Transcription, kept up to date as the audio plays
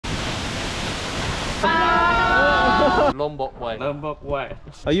Lombok way. Lombok way.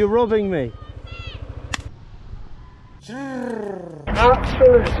 Are you robbing me?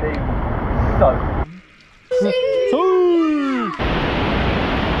 Absolutely so.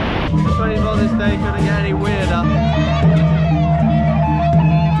 24 this day couldn't get any weirder.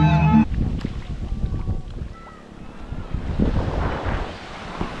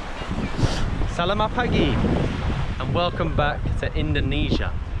 Selamat pagi and welcome back to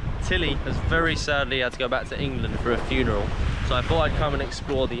Indonesia. Tilly has very sadly had to go back to England for a funeral, so I thought I'd come and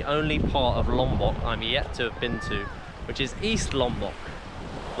explore the only part of Lombok I'm yet to have been to, which is East Lombok.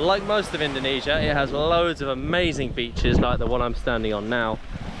 Like most of Indonesia, it has loads of amazing beaches like the one I'm standing on now.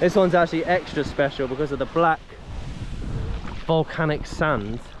 This one's actually extra special because of the black volcanic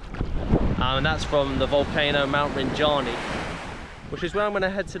sand, and that's from the volcano Mount Rinjani, which is where I'm going to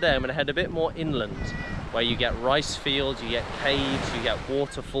head today. I'm going to head a bit more inland, where you get rice fields, you get caves, you get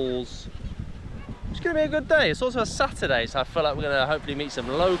waterfalls. It's going to be a good day. It's also a Saturday, so I feel like we're going to hopefully meet some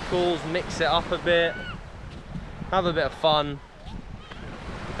locals, mix it up a bit, have a bit of fun.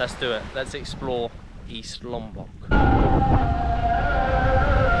 Let's do it. Let's explore East Lombok.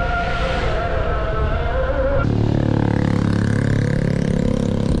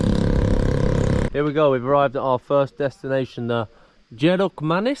 Here we go. We've arrived at our first destination, the Jeruk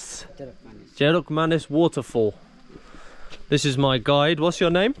Manis? Jeruk Manis Waterfall. This is my guide. What's your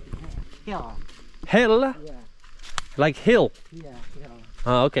name? Hill. Hill? Yeah. Like hill? Yeah, hill.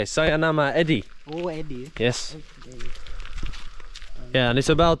 Ah, okay. Saya nama Eddie. Oh, Eddie. Yes. Okay. Yeah, and it's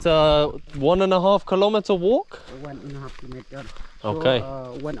about 1.5 kilometer walk? 1.5 kilometer. Okay.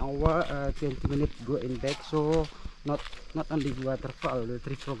 So, 1 hour, 20 minutes go and back. So not only waterfall, the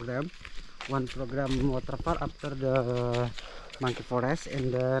 3 program. 1 program waterfall after the monkey forest,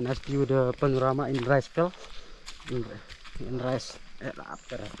 and then next view the panorama in rice field. In rice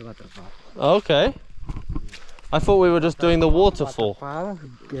after the waterfall. Okay. I thought we were just doing the waterfall. Waterfall,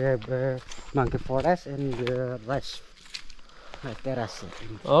 the monkey forest, and the rice terrace.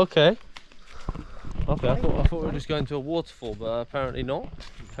 Okay. Okay, I thought we were just going to a waterfall, but apparently not.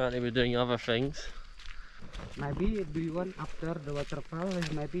 Apparently we're doing other things. Maybe do you want after the waterfall?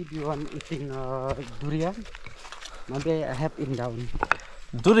 Maybe do you want eating durian? Maybe I have in down.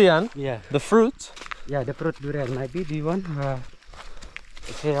 Durian? Yeah. The fruit? Yeah, the fruit durian. Maybe do you want?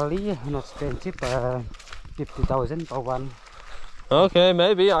 It's really not expensive. 50,000 per one. Okay,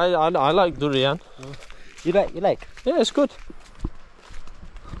 maybe. I like durian. You like? You like? Yeah, it's good.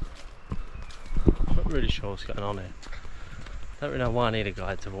 I'm not really sure what's going on here. Don't really know why I need a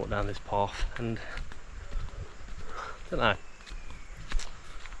guide to walk down this path, and don't know.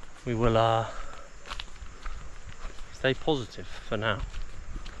 We will stay positive for now.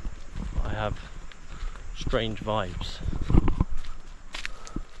 I have strange vibes.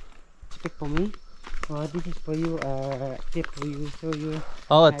 Speak for me. This is for you. Tip for you. So you.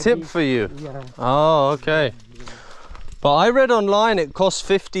 Oh, a tip for you. Yeah. Oh, okay. But I read online it costs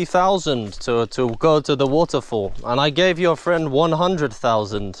 50,000 to go to the waterfall, and I gave your friend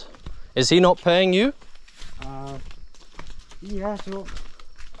 100,000. Is he not paying you? Yeah. So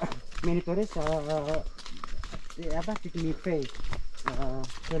many tourists taking me pay.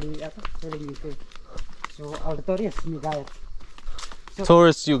 Selling me pay. So all the tourists me guide. So,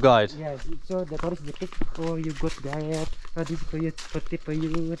 Tourists you guide? Yeah, so the tourists they pick for you, good guide. This for you, tip for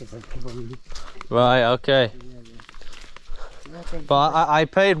you. Right, okay. But I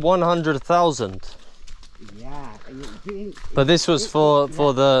paid 100,000. Yeah. But this was for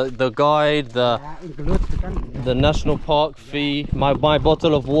the guide, the national park fee, my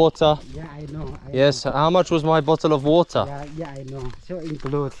bottle of water. Yeah, I know. Yes, how much was my bottle of water? Yeah, I know. So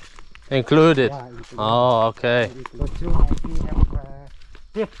include. Included? Yeah, include. Oh, okay. Include. So maybe have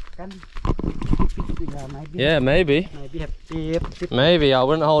tip, can? Yeah, maybe. Maybe have tip. Maybe, I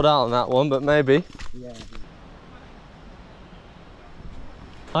wouldn't hold out on that one, but maybe. Yeah.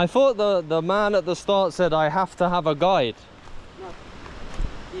 I thought the man at the start said I have to have a guide. No,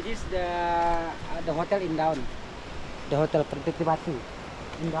 it is the hotel in down. The hotel Tetebatu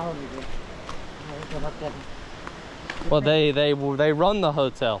in down. The hotel. Well, they run the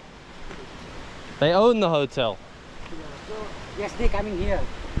hotel. They own the hotel. Yeah, so yes, they coming here.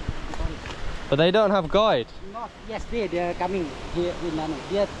 But they don't have guide. Not yes, they are coming here in Nano.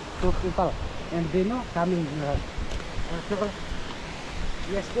 They are 2 people, and they know coming here. So,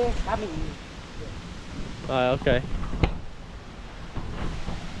 yes, they coming. Right, okay.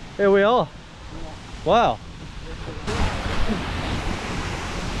 Here we are. Yeah. Wow.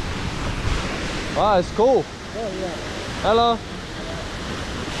 Wow, it's cool. Oh yeah. Hello.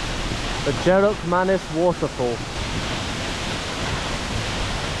 The Jeruk Manis Waterfall.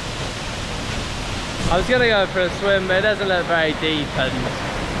 I was gonna go for a swim, but it doesn't look very deep, and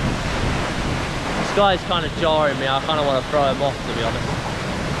the sky's kind of jarring me. I kind of want to throw him off, to be honest.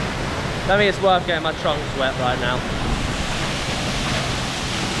 I don't think it's worth getting my trunks wet right now.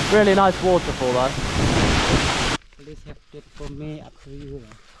 Really nice waterfall though. Please have tip for me, up to you.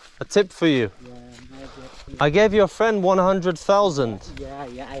 A tip for you? Yeah, I gave your friend 100,000.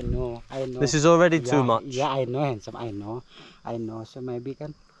 Yeah, I know. This is already too much. Yeah, I know, handsome, I know. So maybe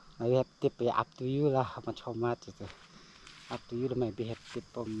maybe have tip, yeah, up to you lah, how much itu. Up to you, maybe have tip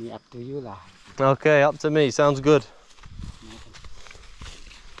for me, up to you lah. Okay, up to me, sounds good.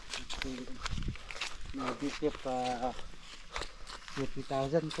 Maybe tip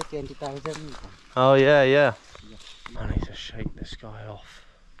 50,000 to 20,000. Oh yeah. I need to shake this guy off.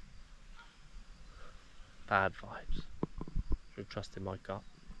 Bad vibes. Should trust in my gut.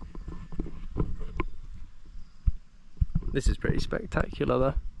 This is pretty spectacular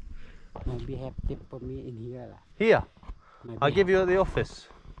though. Maybe have tip for me in here lah. Here? Maybe I give you at the office.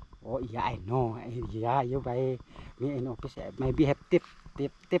 Oh yeah, I know. Yeah, you buy me in office. Maybe have tip, you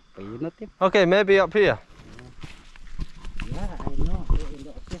know tip. Okay, maybe up here. Yeah, I know. In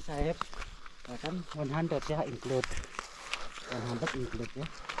the office I have 100, yeah, include 100 include,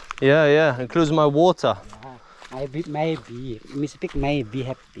 yeah. Yeah, includes my water. Yeah, maybe mistake, maybe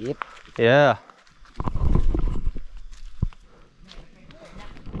have tip. Yeah.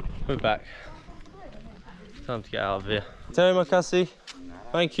 We're back. Time to get out of here. Terima kasih.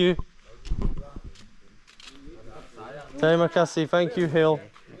 Thank you. Terima kasih. Thank you, Hill.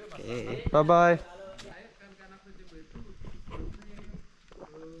 Okay. Bye bye.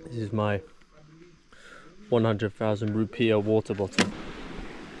 This is my 100,000 rupiah water bottle.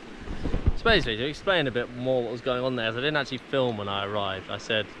 So basically, to explain a bit more what was going on there, as I didn't actually film when I arrived. I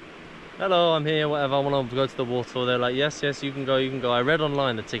said, hello, I'm here, whatever, I want to go to the waterfall. They're like, yes, you can go. I read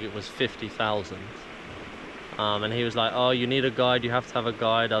online the ticket was 50,000. And he was like, oh, you need a guide, you have to have a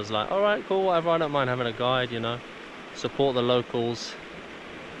guide. I was like, all right, cool, whatever, I don't mind having a guide, you know, support the locals.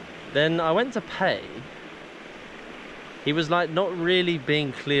 Then I went to pay. He was like not really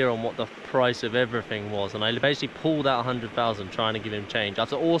being clear on what the price of everything was, and I basically pulled out 100,000 trying to give him change,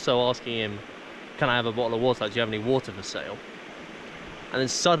 after also asking him, can I have a bottle of water, like, do you have any water for sale? And then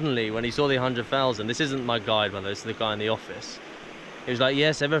suddenly when he saw the 100,000, this isn't my guide, by the way, this is the guy in the office, he was like,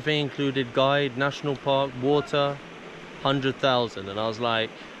 yes, everything included, guide, national park, water, 100,000. And I was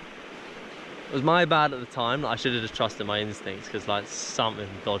like, it was my bad at the time. I should have just trusted my instincts, because like something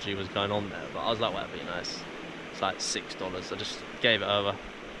dodgy was going on there. But I was like, whatever, you know, it's like $6. I just gave it over. And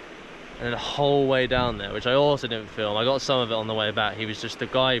then the whole way down there, which I also didn't film, I got some of it on the way back, the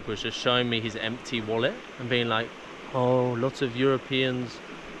guy was just showing me his empty wallet and being like, oh, lots of Europeans,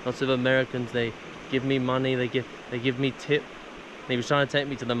 lots of Americans, they give me money, they give me tip. And he was trying to take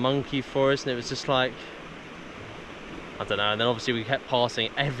me to the monkey forest, and it was just like, I don't know. And then obviously we kept passing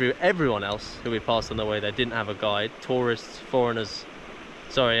everyone else who we passed on the way there didn't have a guide. Tourists, foreigners,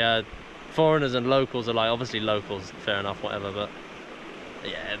 foreigners and locals are like, obviously locals, fair enough, whatever, but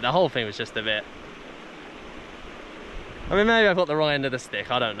yeah, the whole thing was just a bit, I mean, maybe I got the wrong end of the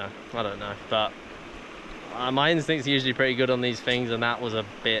stick, I don't know, but my instincts are usually pretty good on these things, and that was a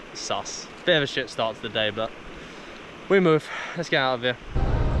bit sus. Bit of a shit start to the day, but we move. Let's get out of here.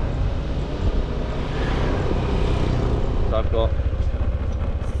 So I've got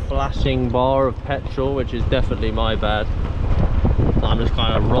a flashing bar of petrol, which is definitely my bad. So I'm just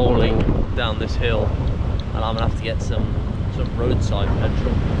kind of rolling down this hill, and I'm gonna have to get some roadside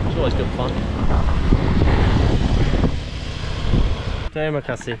petrol. It's always good fun. Terima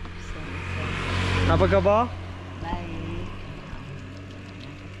kasih. Apa kabar? Baik.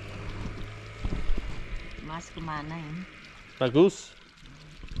 Mas kemana ini? Bagus.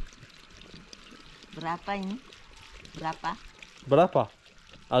 Berapa ini? Berapa? Berapa?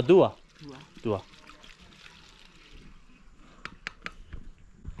 Dua. Dua.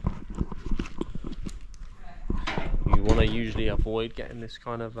 You want to usually avoid getting this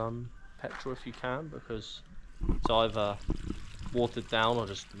kind of petrol if you can, because it's either watered down or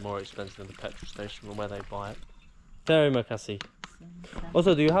just more expensive than the petrol station from where they buy it. Terima kasih.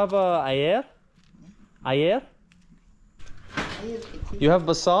 Also, do you have air? Air? You have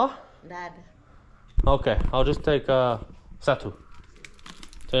basar? Nggak ada. Okay, I'll just take satu.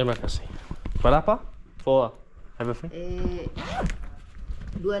 Terima kasih. Berapa for everything?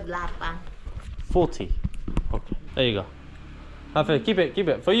 28. 40. Okay, there you go. Have it. Keep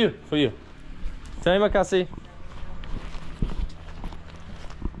it. For you. Terima kasih.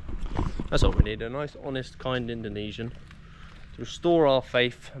 That's all we need, a nice, honest, kind Indonesian to restore our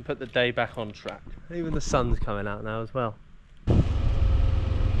faith and put the day back on track. Even the sun's coming out now as well.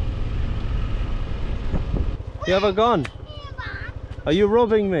 You haven't gone? Are you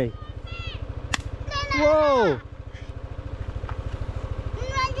robbing me? Whoa!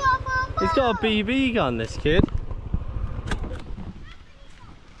 He's got a BB gun, this kid.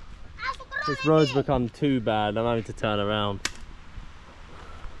 This road's become too bad, I'm having to turn around.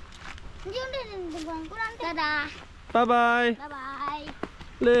 Bye bye. Bye bye.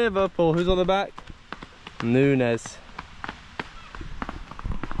 Liverpool. Who's on the back? Nunes.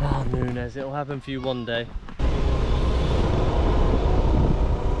 Oh, Nunes. It'll happen for you one day.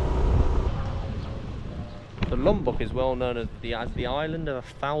 So Lombok is well known as the island of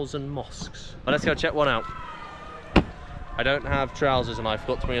 1,000 mosques. But let's go check one out. I don't have trousers and I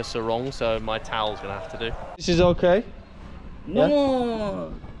forgot to bring a sarong, so my towel's gonna have to do. This is okay?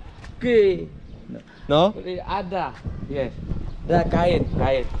 No. Okay. No? Ada. Yes. Dah kain.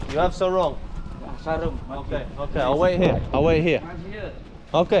 You have sarong? Sarung. Okay, okay, I'll wait here. I'll wait here. Here.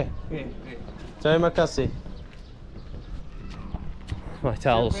 Okay. Okay. Terima kasih. My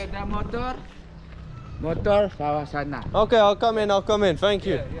towels. Sepeda motor bawah sana. Okay, I'll come in. Thank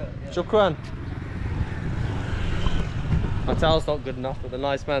you. Shukran. My towel's not good enough, but the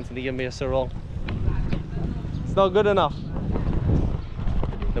nice man's gonna give me a sarong. It's not good enough.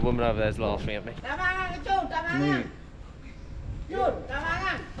 The woman over there is laughing at me.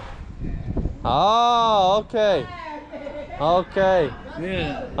 Ah, okay. Okay.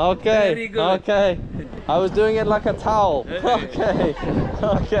 Yeah. Okay. Very good. Okay. I was doing it like a towel. Okay.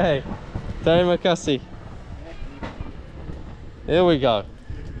 Okay. Terima kasih. Here we go.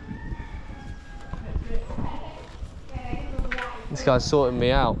 This guy's sorting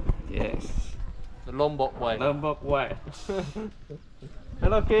me out. Yes. The Lombok way. Lombok way.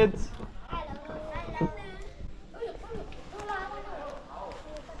 Hello, kids.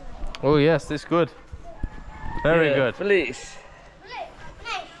 Oh yes, this is good. Very Yeah, good. Please.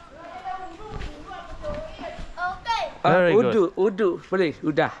 Very good. Udu, please.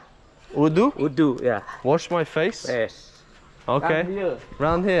 Udah. Wudu? Udu, yeah. Wash my face? Yes. Okay. Come here.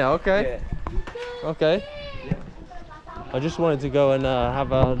 Round here, okay. Yeah. Okay. I just wanted to go and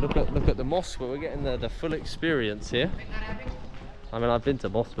have a look at the mosque, but we're getting the full experience here. I mean, I've been to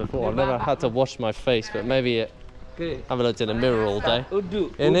mosques before. I've never had to wash my face, but maybe Okay. I haven't looked in the mirror all day.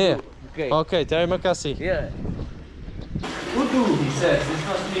 Udu. In here? Okay. Okay, terima kasih. Yeah. Wudu, he says. This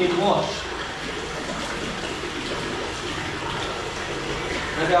must mean wash.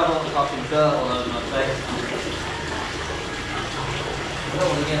 Maybe I've got fucking dirt all over my face. I don't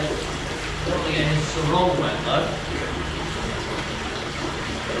want to get his sarong wet though.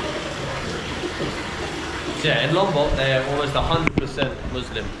 So yeah, in Lombok they're almost 100%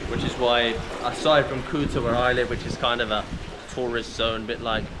 Muslim, which is why, aside from Kuta where I live, which is kind of a tourist zone, a bit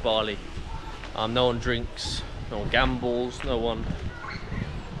like Bali, no one drinks, no one gambles, no one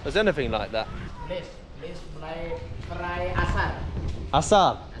does anything like that. Please fry asar.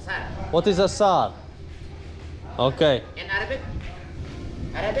 Asar. Asar. What is asar? Okay. In Arabic?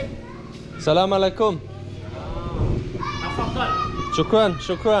 Arabic? Salam alaikum. Afakal. Shukran,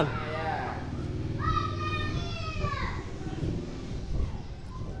 shukran. Yeah.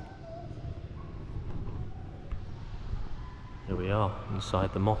 Here we are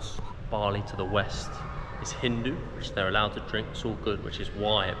inside the mosque. Bali to the west is Hindu, which they're allowed to drink. It's all good, which is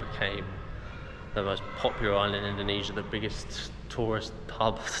why it became the most popular island in Indonesia, the biggest tourist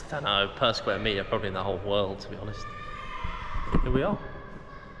hub, I don't know, per square meter, probably in the whole world, to be honest. Here we are.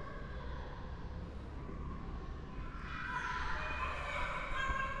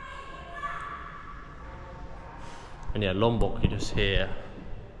 And yeah, Lombok, you just hear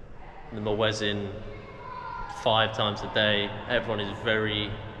the muezzin 5 times a day. Everyone is very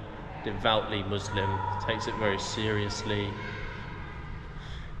devoutly Muslim, takes it very seriously.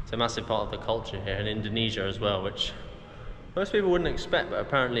 It's a massive part of the culture here, in Indonesia as well, which most people wouldn't expect, but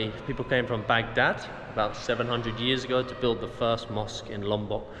apparently people came from Baghdad about 700 years ago to build the first mosque in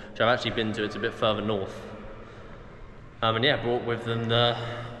Lombok, which I've actually been to. It's a bit further north. And yeah, brought with them the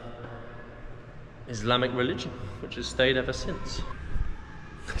Islamic religion, which has stayed ever since.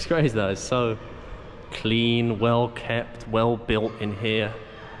 It's crazy though, it's so clean, well kept, well built in here.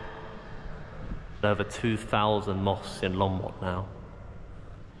 Over 2,000 mosques in Lombok now.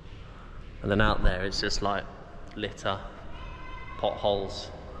 And then out there it's just like litter,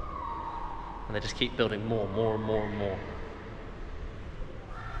 potholes, and they just keep building more and more and more and more.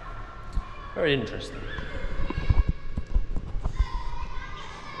 Very interesting.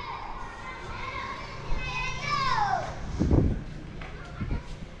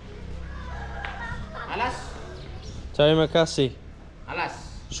 Alas. Terima kasih.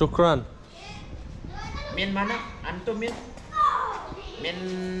 Alas. Shukran. Min mana? Antum min?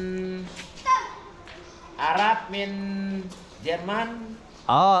 Min Arab mean German.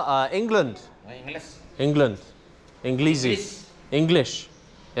 England. Oh, English. England. English. English.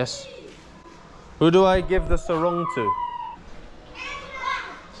 Yes. Who do I give the sarong to?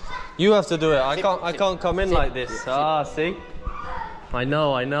 You have to do it. I can't come in like this. See? I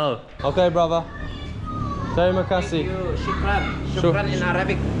know. Okay, brother. Terima kasih. Syukran. Syukran in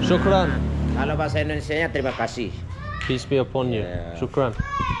Arabic. Shukran. Kalau bahasa Indonesianya terima kasih. Peace be upon you. Yeah. Shukran.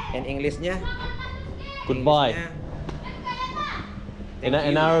 In Englishnya? Goodbye. In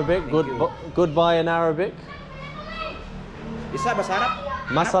Arabic, goodbye in Arabic. Bisa bahasa Arab?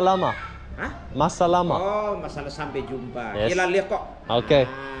 Masalama. Hah? Masalama. Oh, masalah sampai jumpa. Yes. Ila lihat kok. Okay.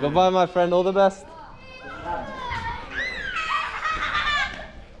 Goodbye, my friend. All the best.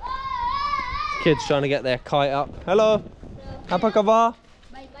 Kids trying to get their kite up. Hello. Apa kabar?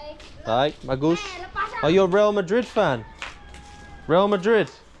 Baik, bagus. Are you a Real Madrid fan? Real Madrid.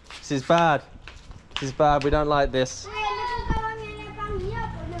 This is bad. This is bad. We don't like this.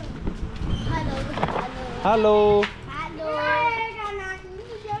 Hello.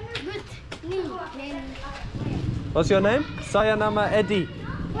 What's your name? Saya nama Eddie.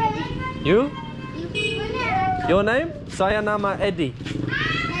 You? Your name? Saya nama Eddie.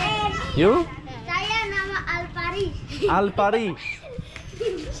 You? Saya nama Alpari. Alpari.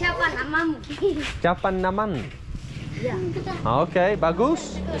 Siapa namamu? Siapa naman? Ya. Okay,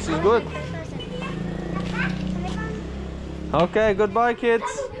 bagus. This is good. Okay, goodbye, kids.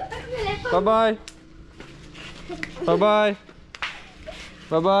 Bye-bye. Bye-bye.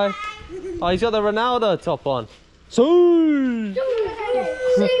 Bye-bye. Oh, he's got the Ronaldo top on.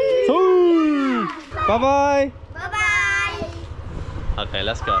 Bye-bye. Bye-bye. Okay,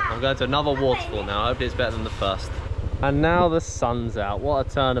 let's go. I'm going to another waterfall now. Hopefully it's better than the first. And now the sun's out. What a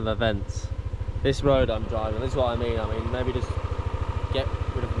turn of events. This road I'm driving, this is what I mean. Maybe just get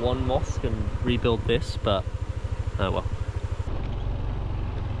rid of one mosque and rebuild this, but oh well.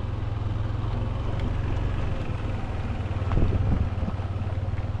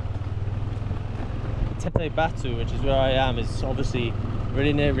 Tetebatu, which is where I am, is obviously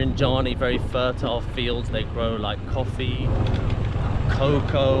really near Rinjani, very fertile fields. They grow like coffee,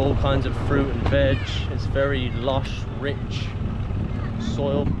 cocoa, all kinds of fruit and veg. It's very lush, rich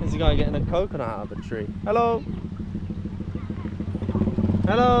soil. There's a guy getting a coconut out of a tree. Hello.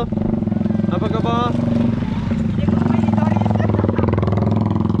 Hello. Apa kabar?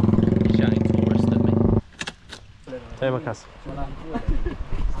 Shouting tourist at me. Terima kasih.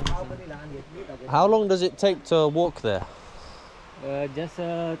 How long does it take to walk there? Just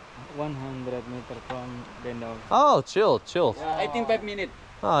 100 meters from Bendau. Oh, chill. I think 5 minutes.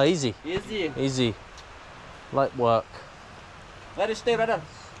 Oh, easy. Easy. Light work. Where is stay, brother?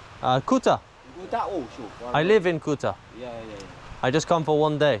 Kuta. Kuta. Oh, sure. I live in Kuta. Yeah. I just come for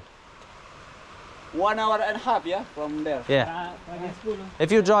one day. 1 hour and a half, yeah, from there. Yeah.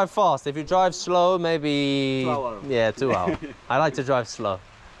 If you drive fast, if you drive slow, maybe 2 hours. Yeah, 2 hours. I like to drive slow.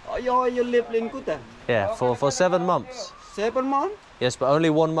 Oh, you live in Kuta? Yeah, for 7 months. 7 months? Yes, but only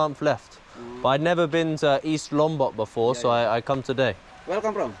 1 month left. But I'd never been to East Lombok before, so I come today.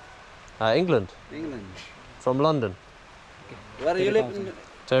 Welcome from? England. England. From London. Where you live in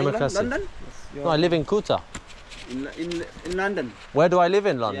Terima England? kasih. London? No, I live in Kuta. In London? Where do I live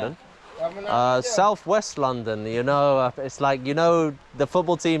in London? Southwest London, you know, it's like, you know, the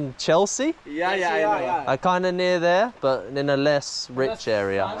football team Chelsea? Yeah, I know. Kind of near there, but in a less rich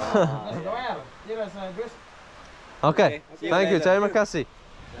area. Okay, thank you, terima kasih.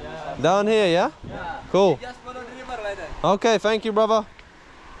 Down here, yeah? Cool. Just follow the river like that. Okay, thank you, brother.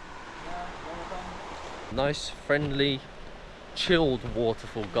 Nice, friendly, chilled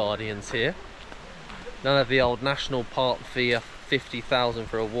waterfall guardians here. None of the old national park fee of 50,000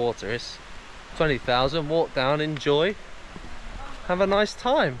 for a water. It's 20,000. Walk down, enjoy, have a nice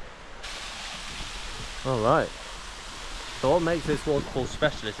time. All right. So what makes this waterfall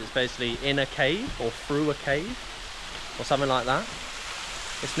special is it's basically in a cave or through a cave or something like that.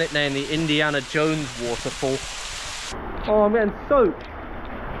 It's nicknamed the Indiana Jones Waterfall. Oh, I'm getting soaked.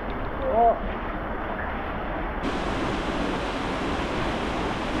 Oh.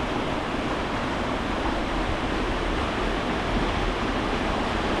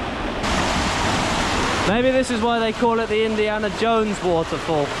 Maybe this is why they call it the Indiana Jones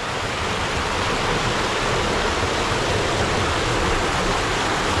Waterfall.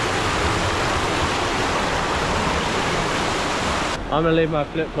 I'm gonna leave my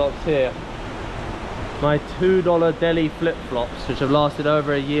flip-flops here. My $2 Delhi flip-flops, which have lasted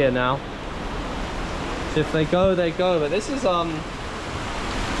over a year now. So if they go, they go. But this is kind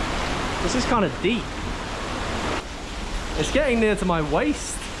of deep. It's getting near to my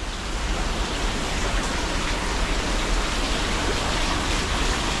waist.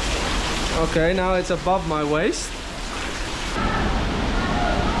 Okay, now it's above my waist.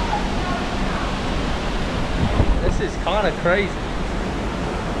 This is kind of crazy.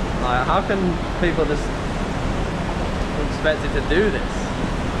 Like, how can people just expect it to do this?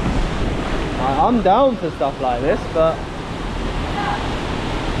 I'm down for stuff like this, but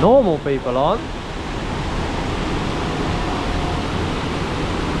normal people aren't.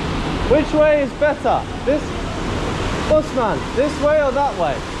 Which way is better? This, Usman, this way or that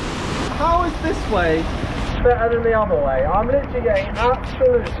way? How is this way better than the other way? I'm literally getting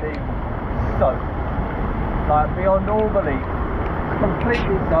absolutely soaked. Like beyond all belief.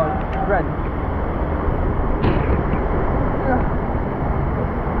 Completely soaked, drenched.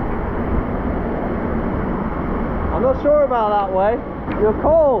 I'm not sure about that way. You're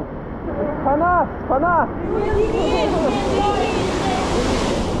cold. Panas, panas.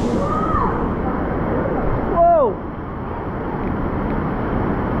 Whoa.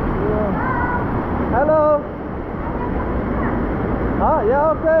 Hello. Ah,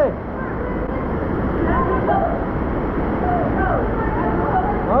 yeah, okay.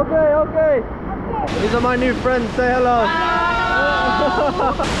 Okay, okay. These are my new friends. Say hello.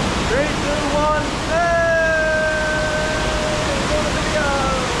 3, 2, 1. Hey!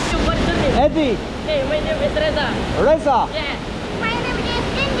 Eddie. Hey, my name is Reza. Reza. Yeah. My name is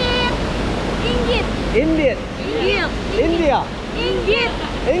Ingrid. Ingrid. Indian. Ingrid. India. Ingrid.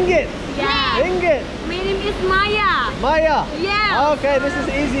 Ingrid. Yeah. Ingrid. My name is Maya. Maya. Yeah. Okay, this is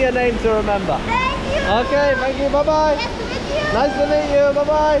easier name to remember. Thank you. Okay, thank you. Bye bye. Nice to meet you. Nice to meet you. Bye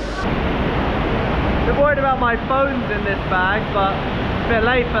bye. I'm worried about my phones in this bag, but a bit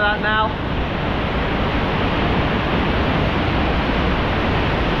late for that now.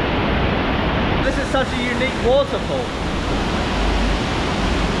 This is such a unique waterfall.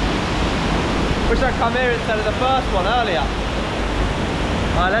 Wish I'd come here instead of the first one earlier.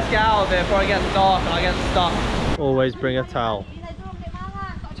 Alright, let's get out of here before it gets dark and I get stuck. Always bring a towel.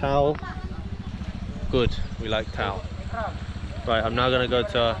 Towel. Good, we like towel. Right, I'm now going to go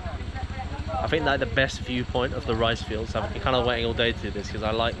to, I think like the best viewpoint of the rice fields. I've been kind of waiting all day to do this because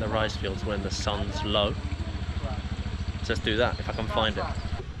I like the rice fields when the sun's low. So let's do that if I can find it.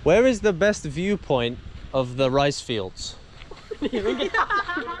 Where is the best viewpoint of the rice fields? I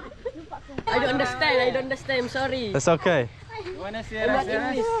don't understand, I'm sorry. That's okay. I'm not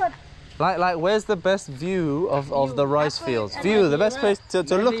English. Like where's the best view of the rice fields? View, the best place to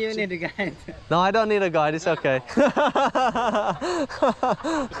look. You need a guide. No, I don't need a guide, it's okay.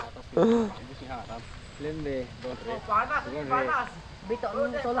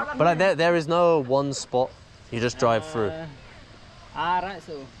 But like, there is no one spot, you just drive through.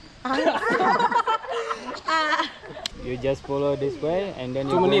 You just follow this way and then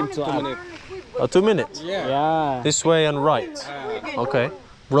you 2 minutes. 2 minutes. Oh, 2 minutes? Yeah. This way and right? Okay.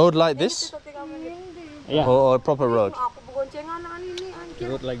 Road like this? Yeah. Or a proper road?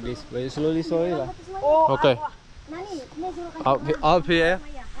 Road like this. Very slowly lah. Okay. Up here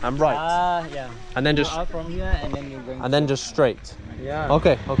and right. Yeah. And then just Out from here and then you're going. and then just straight. Yeah.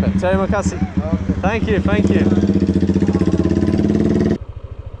 Okay, okay. Terima kasih. Thank you, thank you.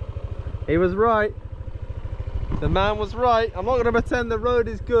 He was right. The man was right. I'm not going to pretend the road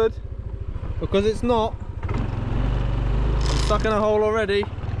is good because it's not. I'm stuck in a hole already.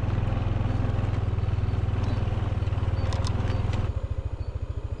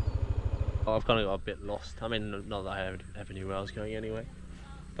 Oh, I've kind of got a bit lost. I mean, not that I ever knew where I was going anyway.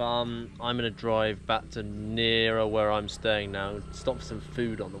 But I'm going to drive back to nearer where I'm staying now. Stop for some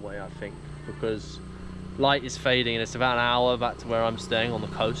food on the way, I think, because light is fading and it's about an hour back to where I'm staying on the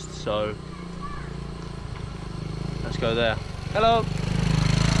coast. So let's go there. Hello.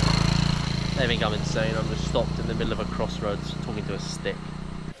 They think I'm insane. I'm just stopped in the middle of a crossroads talking to a stick.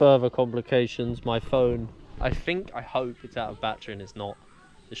 Further complications. My phone, I hope it's out of battery and it's not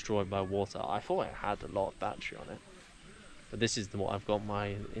destroyed by water. I thought it had a lot of battery on it. But this is what I've got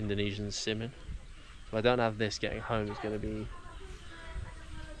my Indonesian SIM in. If I don't have this, getting home is going to be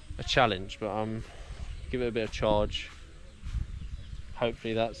a challenge. But give it a bit of charge.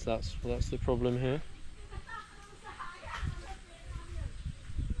 Hopefully that's the problem here.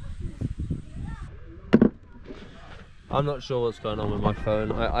 I'm not sure what's going on with my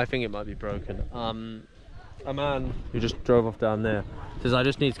phone. I think it might be broken. A man who just drove off down there says I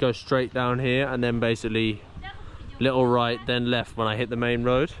just need to go straight down here and then basically little right then left when I hit the main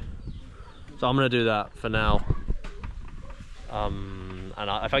road. So I'm gonna do that for now. And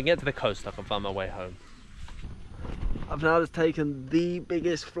if I can get to the coast I can find my way home. I've now just taken the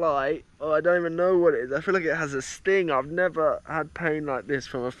biggest fly. Oh, I don't even know what it is. I feel like it has a sting. I've never had pain like this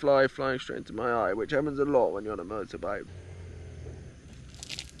from a fly flying straight into my eye, which happens a lot when you're on a motorbike.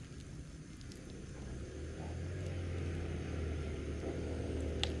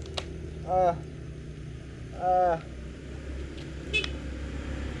 Hello.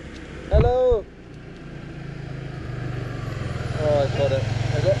 Oh, I got it.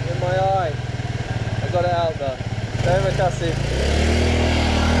 I got it in my eye. I got it out though. Terima kasih.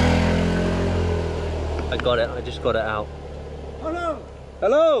 I got it. I just got it out. Hello.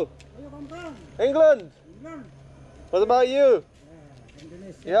 Hello. Where you come from? England. England. What about you?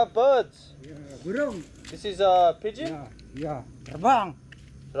 Indonesia. You have birds. Burung. This is a pigeon. Yeah. Terbang.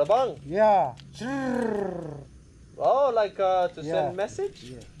 Rabang. Yeah. Oh, like to Yeah. send message?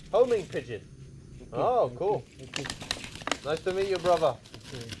 Yeah. Homing pigeon. Oh, cool. Okay. Nice to meet you, brother.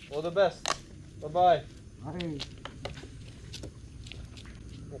 All the best. Bye-bye. Mari.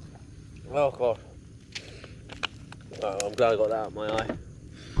 Oh, God. Oh, I'm glad I got that out of my eye.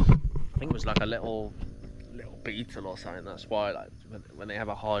 I think it was like a little beetle or something. That's why, like, when they have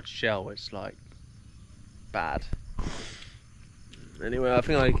a hard shell, it's like bad. Anyway, I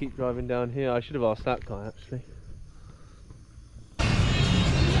think I keep driving down here. I should have asked that guy actually.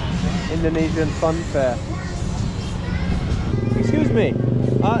 Indonesian fun fair. Excuse me.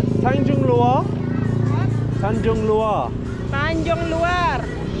 Tanjung Luar? Tanjung Luar. Tanjung Luar.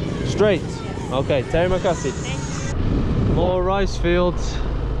 Straight. Okay, terima kasih. More rice fields.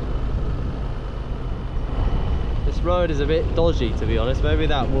 This road is a bit dodgy, to be honest. Maybe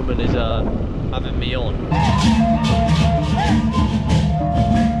that woman is having me on.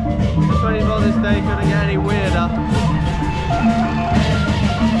 The 24 this day couldn't get any weirder.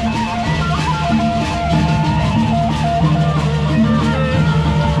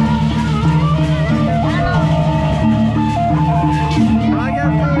 Can I get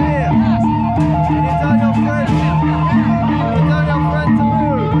through here? Can you tell your friend? Can you tell your friend to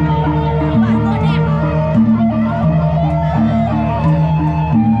move?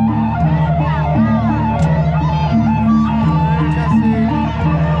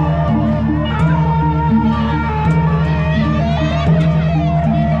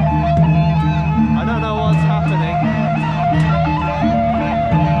 I don't know what's happening.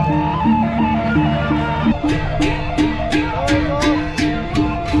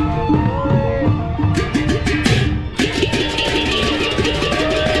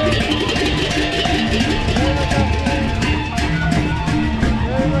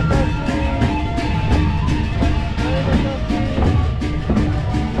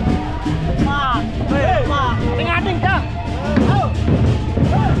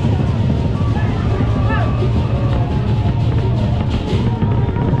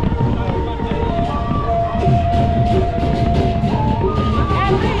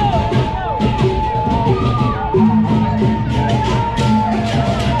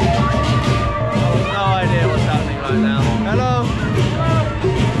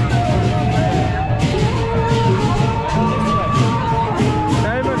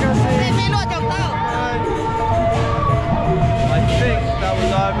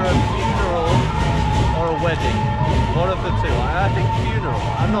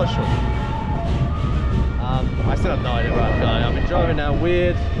 I still have no idea where I'm going. I've been driving down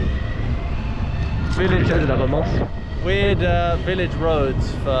weird village, weird village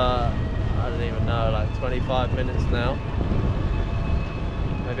roads for, I don't even know, like 25 minutes now.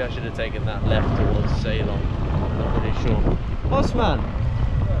 Maybe I should have taken that left towards Ceylon. I'm not really sure. Osman,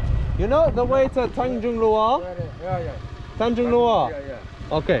 you know the way to Tanjung Luar? Yeah. Tanjung Luar? Yeah.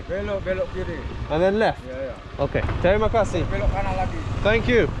 Okay. Belok kiri. And then left? Yeah. Okay. Terima kasih. Belok kanan lagi. Thank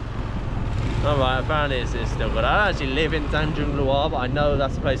you. Alright, apparently it's still good. I don't actually live in Tanjung Luar, but I know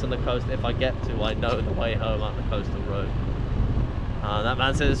that's a place on the coast. If I get to, I know the way home on the coastal road. That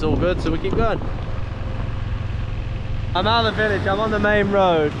man says it's all good, so we keep going. I'm out of the village, I'm on the main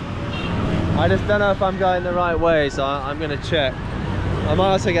road. I just don't know if I'm going the right way, so I'm going to check. I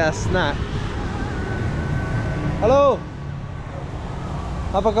might also get a snack. Hello!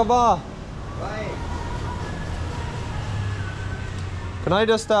 Apa kabar? Can I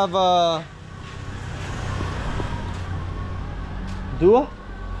just have dua?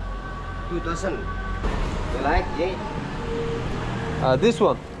 2000. You like it? This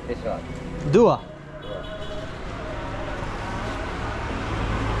one. This one. Dua.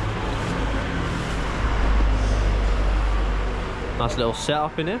 Nice little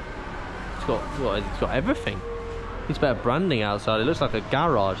setup in here. It's got everything. It's better branding outside. It looks like a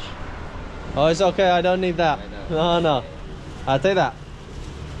garage. Oh, it's okay. I don't need that. No. I'll take that.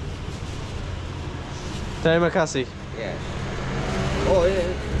 Terima kasih. Yes. Oh, yeah.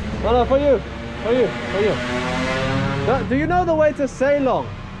 No, for you. Do you know the way to Ceylon?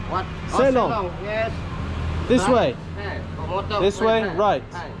 What? Ceylon. Oh, yes. This way. Motor. This way, right.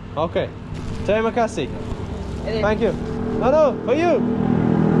 Okay. Terima kasih. Thank you. No, for you.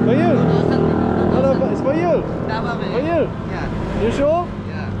 It's for you. For you. Yeah. You sure?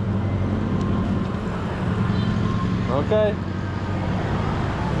 Yeah. Okay.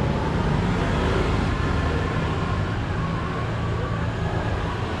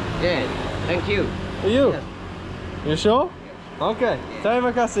 Yeah. Thank you. For you. Yes. You sure? Okay.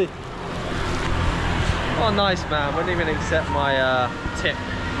 Terima kasih. Oh, nice man. Wouldn't even accept my tip.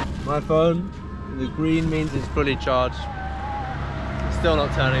 My phone, the green means it's fully charged. Still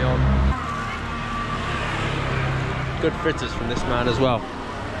not turning on. Good fritters from this man as well.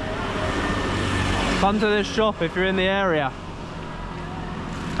 Come to this shop if you're in the area.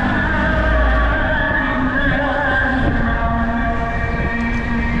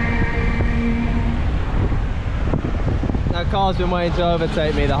 That car's been waiting to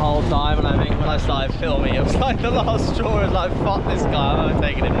overtake me the whole time, and I think when I started filming it was like the last straw. It was like, fuck this guy, I'm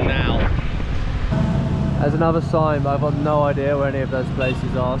overtaking him now. There's another sign, but I've got no idea where any of those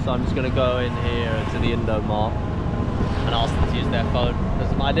places are, so I'm just going to go in here to the Indo Mart and ask them to use their phone,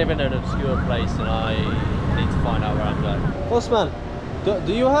 because I live in an obscure place and I need to find out where I'm going. Osman,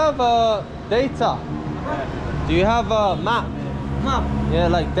 do you have data? Do you have a map? Map? Yeah,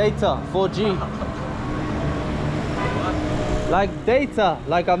 like data, 4G. Like data,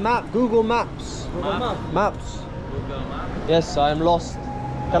 like a map, Google Maps. Google Maps. Google Maps? Yes, I am lost.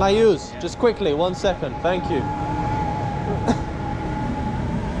 Can I use? Just quickly, 1 second, thank you.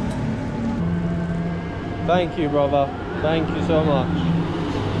 Thank you, brother. Thank you so much.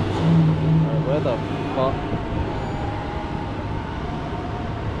 Where the fuck?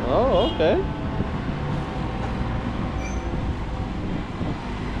 Oh, okay.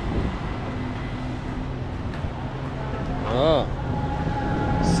 Ah.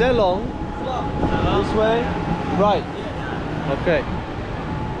 Selong. This way, right. Okay.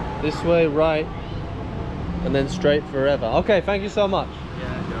 This way, right. And then straight forever. Okay, thank you so much.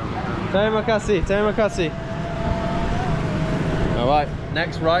 Terima kasih, terima kasih. Alright,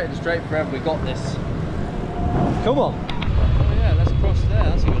 next right and straight forever. We got this. Come on. Oh yeah, let's cross there.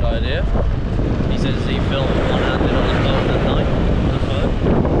 That's a good idea. He says he filmed one-handed on his phone at night. On the phone.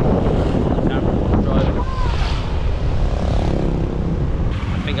 On the camera. Driving.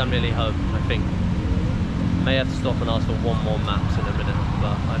 I think I'm nearly home. I think. May have to stop and ask for one more maps in a minute,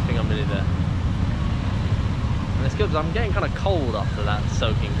 but I think I'm nearly there. And it's good because I'm getting kind of cold after that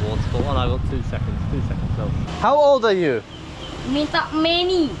soaking waterfall. And I've got 2 seconds left. How old are you? Minta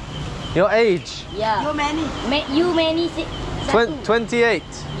many. Your age? Yeah. You many. You many. 28.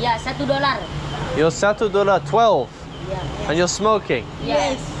 Yeah, $1. You're $1, 12. Yeah. And you're smoking?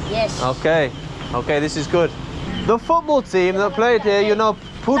 Yes. Yes. Okay. Okay, this is good. The football team that played here, you know,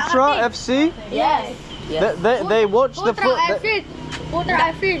 Putra FC? Yes. They watch the foot.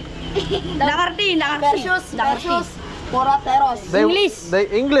 Putra FC. Versus Borateros.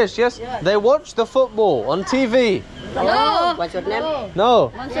 English, yes. They watch the football on TV. No. What's your name?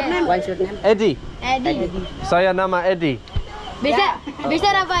 No. What's your name? Eddie. Eddie. Saya nama Eddie. Bisa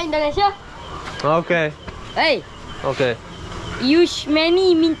apa Indonesia? Okay. Hey. Okay. Use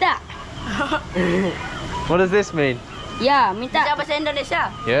many minta. What does this mean? Ya, minta. Bisa bahasa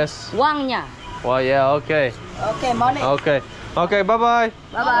Indonesia? Yes. Uangnya. Well, yeah, okay. Okay, money. Okay. Okay, bye-bye.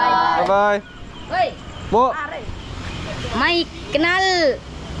 Bye-bye. Bye-bye. Woi. What? Mai kenal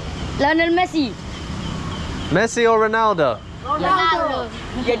Lionel Messi. Messi or Ronaldo? Ronaldo.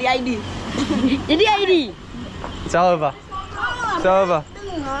 Jadi ID. Jadi ID. It's over. It's over.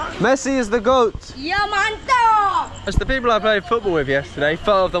 Messi is the GOAT. Ya, mantap. It's the people I played football with yesterday.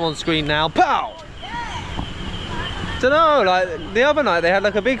 Photo of them on screen now. Pow! Don't know, like the other night they had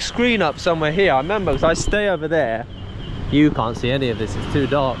like a big screen up somewhere here. I remember because I stay over there. You can't see any of this, it's too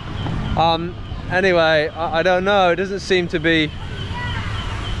dark. Anyway, I don't know, it doesn't seem to be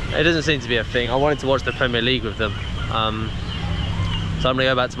a thing. I wanted to watch the Premier League with them. So I'm gonna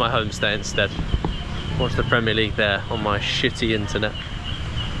go back to my homestay instead. Watch the Premier League there on my shitty internet.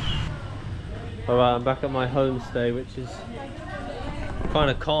 Alright, I'm back at my homestay, which is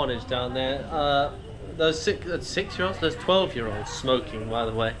kind of carnage down there. Those 6-year-olds, those 12-year-olds smoking, by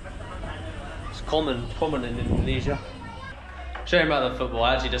the way. It's common in Indonesia. Sharing about the football,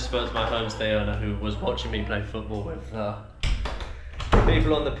 I actually just spoke to my homestay owner who was watching me play football with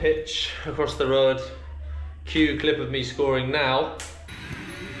people on the pitch across the road. Cue clip of me scoring now.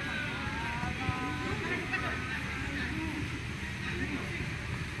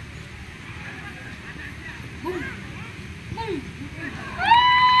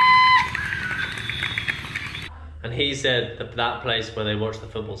 And he said that that place where they watch the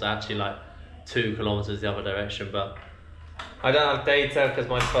football is actually like 2 kilometers the other direction, but I don't have data because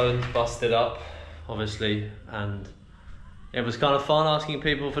my phone's busted up, obviously, and It was kind of fun asking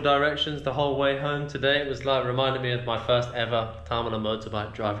people for directions the whole way home today. It was like reminded me of my first ever time on a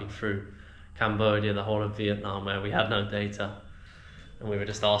motorbike driving through Cambodia, the whole of Vietnam, where we had no data and we would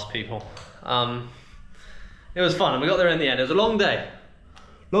just ask people. It was fun and we got there in the end. It was a long day.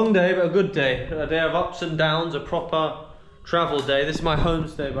 Long day, but a good day. A day of ups and downs, a proper travel day. This is my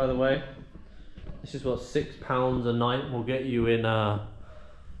homestay, by the way. This is what, £6 a night will get you in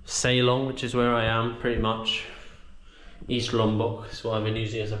Ceylon, which is where I am, pretty much. East Lombok is what I've been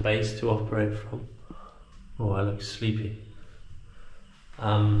using as a base to operate from. Oh, I look sleepy.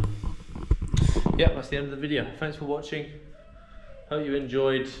 Yeah, that's the end of the video. Thanks for watching. Hope you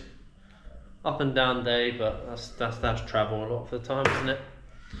enjoyed. Up and down day, but that's travel a lot of the time, isn't it?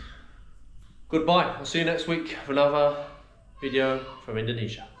 Goodbye. I'll see you next week for another video from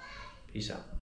Indonesia. Peace out.